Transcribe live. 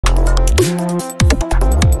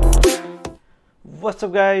What's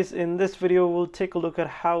up guys, in this video we'll take a look at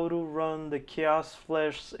how to run the Chaos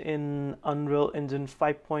Flash in Unreal Engine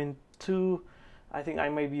 5.2. I think I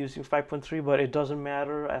might be using 5.3, but it doesn't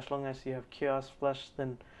matter. As long as you have Chaos Flash,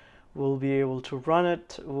 then we'll be able to run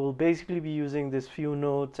it. We'll basically be using this few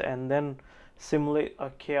nodes and then simulate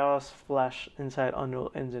a Chaos Flash inside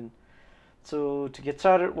Unreal Engine. So to get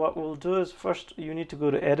started, what we'll do is first you need to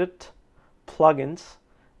go to Edit, Plugins,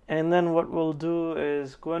 and then what we'll do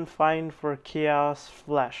is go and find for Chaos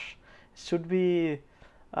Flash. It should be,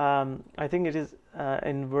 I think it is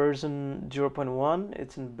in version 0.1.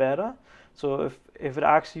 It's in beta. So if it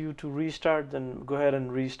asks you to restart, then go ahead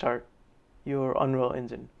and restart your Unreal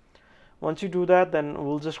Engine. Once you do that, then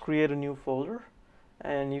we'll just create a new folder,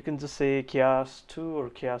 and you can just say Chaos 2 or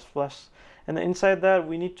Chaos Flash. And inside that,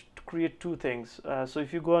 we need to create two things. So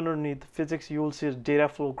if you go underneath physics, you will see a data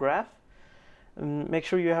flow graph. And make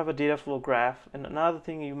sure you have a data flow graph. And another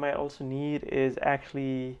thing you might also need is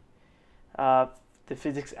actually the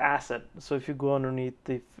physics asset. So if you go underneath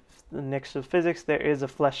the next to physics, there is a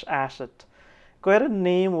flash asset. Go ahead and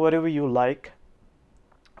name whatever you like.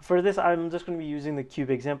 For this, I'm just going to be using the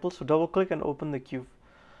cube example. So double click and open the cube,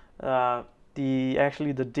 the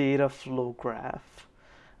data flow graph.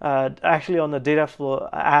 Actually on the data flow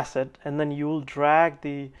asset, and then you will drag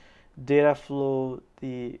the data flow,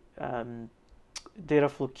 data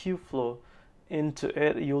flow cube flow into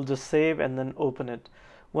it. You'll just save and then open it.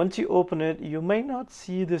 Once you open it, you may not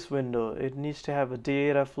see this window. It needs to have a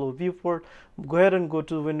data flow viewport. Go ahead and go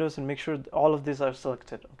to Windows and make sure all of these are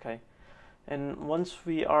selected. Okay, and once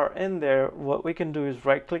we are in there, what we can do is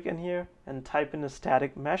right click in here and type in a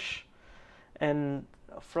static mesh, and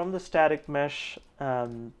from the static mesh,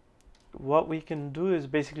 what we can do is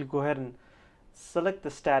basically go ahead and select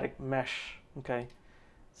the static mesh. Okay,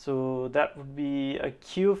 so that would be a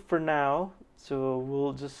cube for now, so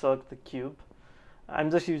we'll just select the cube. I'm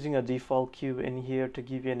just using a default cube in here to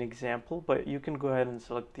give you an example, but you can go ahead and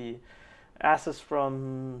select the assets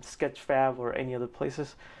from Sketchfab or any other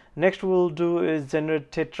places. Next we'll do is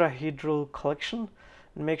generate tetrahedral collection,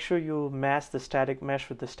 and make sure you mask the static mesh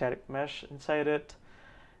with the static mesh inside it.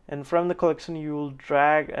 And from the collection you'll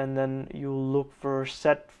drag, and then you'll look for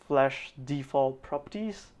set flash default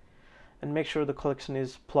properties, and make sure the collection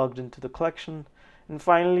is plugged into the collection. And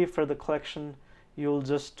finally, for the collection, you'll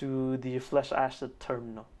just do the flash asset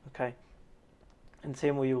terminal. Okay, and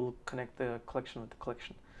same way you'll connect the collection with the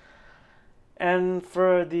collection. And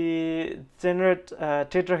for the generate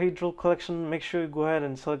tetrahedral collection, make sure you go ahead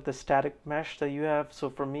and select the static mesh that you have. So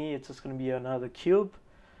for me, it's just going to be another cube,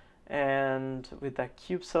 and with that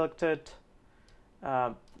cube selected,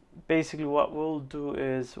 basically what we'll do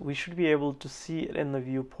is we should be able to see it in the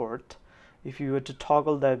viewport if you were to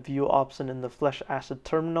toggle that view option in the flash asset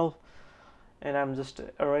terminal. And I'm just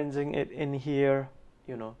arranging it in here,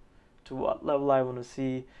 you know, to what level I want to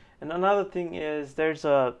see. And another thing is there's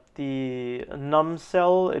the num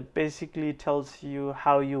cell. It basically tells you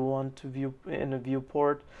how you want to view in a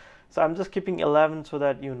viewport. So I'm just keeping 11 so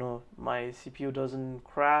that, you know, my CPU doesn't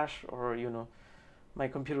crash, or, you know, my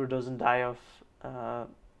computer doesn't die off.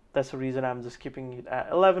 That's the reason I'm just keeping it at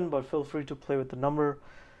 11, but feel free to play with the number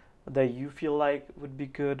that you feel like would be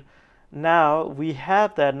good. Now we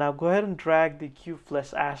have that. Now go ahead and drag the cube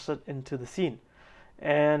flash asset into the scene,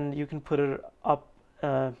 and you can put it up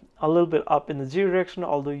a little bit up in the 0 direction,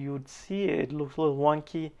 although you would see it looks a little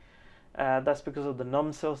wonky. That's because of the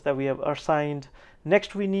num cells that we have assigned.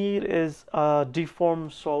 Next we need is a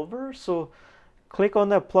deform solver. So click on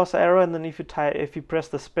that plus arrow, and then if you press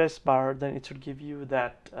the space bar, then it should give you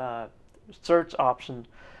that search option.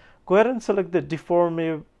 Go ahead and select the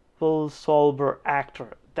deformable solver actor.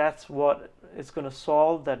 That's what it's going to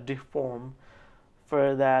solve, that deform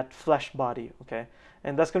for that flash body. Okay,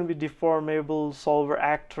 and that's going to be deformable solver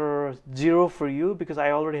actor 0 for you, because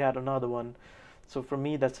I already had another one. So for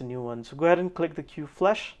me, that's a new one. So go ahead and click the cube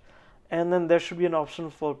flash, and then there should be an option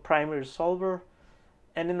for primary solver.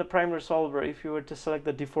 And in the primary solver, if you were to select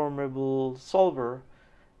the deformable solver,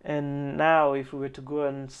 and now if we were to go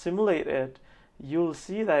and simulate it, you'll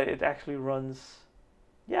see that it actually runs,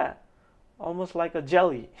 yeah, almost like a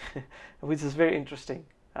jelly, which is very interesting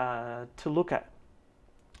to look at.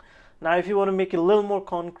 Now if you want to make it a little more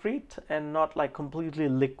concrete and not like completely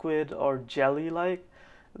liquid or jelly-like,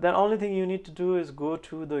 then only thing you need to do is go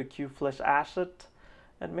to the cube flash asset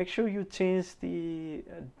and make sure you change the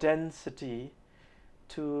density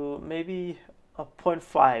to maybe a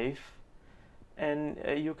 0.5, and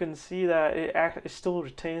you can see that it still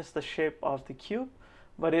retains the shape of the cube,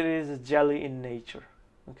 but it is a jelly in nature.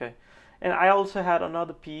 Okay, and I also had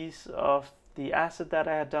another piece of the asset that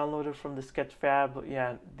I had downloaded from the Sketchfab,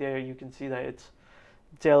 yeah, there you can see that it's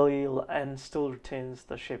jelly and still retains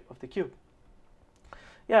the shape of the cube.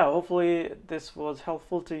 Yeah, hopefully this was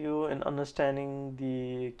helpful to you in understanding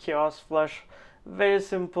the Chaos Flush. Very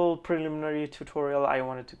simple preliminary tutorial I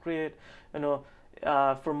wanted to create.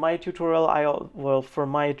 For my tutorial, for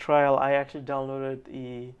my trial, I actually downloaded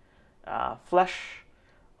the flesh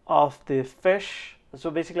of the fish. So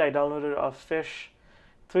basically, I downloaded a fish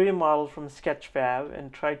 3D model from Sketchfab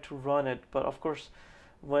and tried to run it. But of course,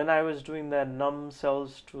 when I was doing that num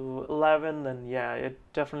cells to 11, then yeah, it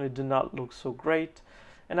definitely did not look so great.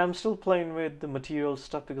 And I'm still playing with the material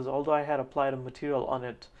stuff because although I had applied a material on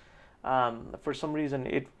it, for some reason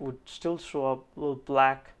it would still show up a little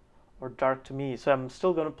black or dark to me. So I'm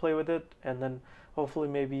still going to play with it and then hopefully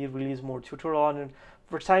maybe release more tutorial on it.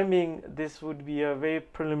 For time being, this would be a very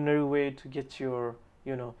preliminary way to get your,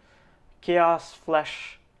 Chaos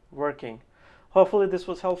Flesh working. Hopefully this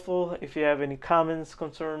was helpful. If you have any comments,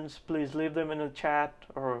 concerns, please leave them in the chat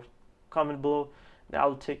or comment below and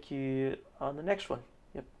I'll take you on the next one.